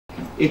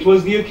It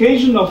was the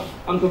occasion of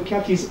Uncle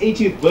Kathy's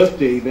 80th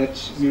birthday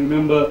that, you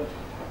remember,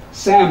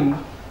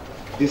 Sam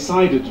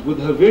decided, with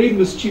her very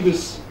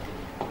mischievous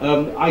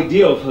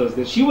idea of hers,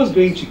 that she was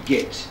going to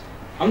get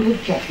Uncle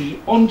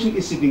Kathy onto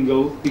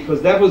Isidingo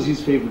because that was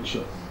his favorite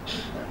show.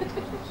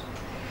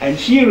 And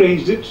she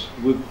arranged it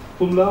with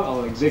Pumla,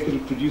 our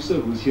executive producer,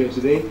 who's here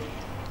today,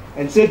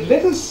 and said,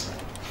 let us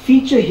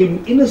feature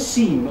him in a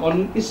scene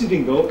on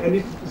Isidingo, and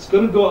it's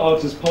going to go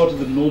out as part of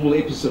the normal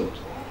episode.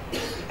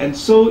 And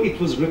so it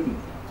was written.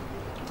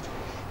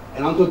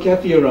 And Uncle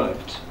Kathy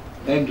arrived,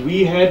 and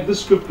we had the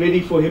script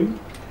ready for him.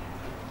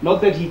 Not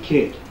that he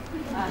cared.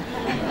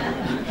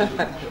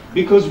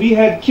 Because we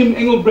had Kim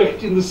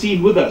Engelbrecht in the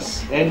scene with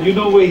us, and you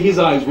know where his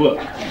eyes were.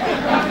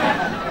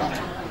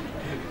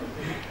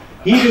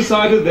 He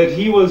decided that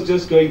he was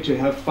just going to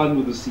have fun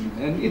with the scene.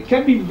 And it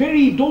can be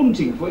very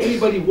daunting for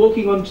anybody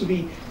walking onto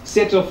the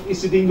set of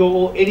Isidingo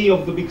or any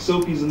of the big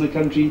soapies in the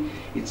country.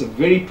 It's a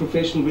very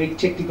professional, very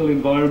technical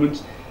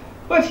environment.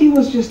 But he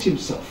was just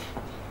himself.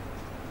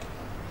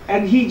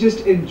 And he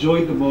just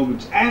enjoyed the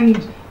moment.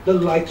 And the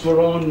lights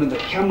were on and the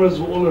cameras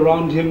were all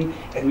around him.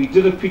 And we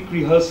did a quick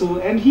rehearsal.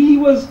 And he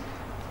was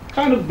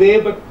kind of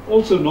there, but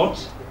also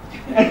not.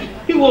 And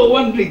we were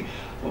wondering,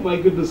 oh my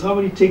goodness, how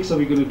many takes are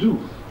we going to do?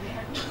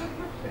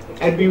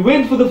 And we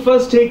went for the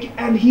first take,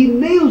 and he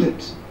nailed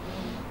it.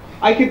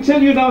 I can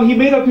tell you now, he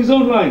made up his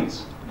own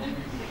lines.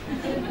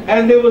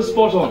 And they were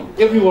spot on,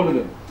 every one of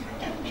them.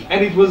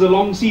 And it was a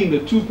long scene, a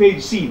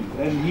 2-page scene,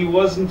 and he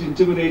wasn't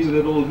intimidated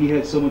at all. He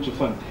had so much of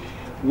fun.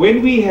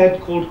 When we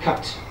had called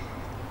cut,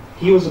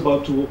 he was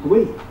about to walk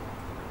away.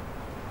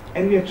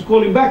 And we had to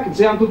call him back and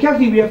say, Uncle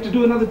Kathy, we have to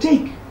do another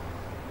take.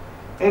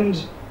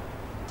 And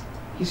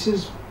he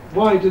says,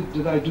 why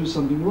did I do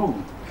something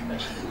wrong?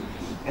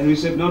 And we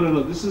said,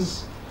 no, this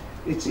is...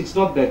 It's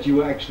not that, you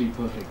were actually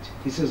perfect.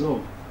 He says,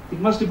 oh, it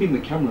must have been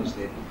the cameras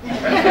then.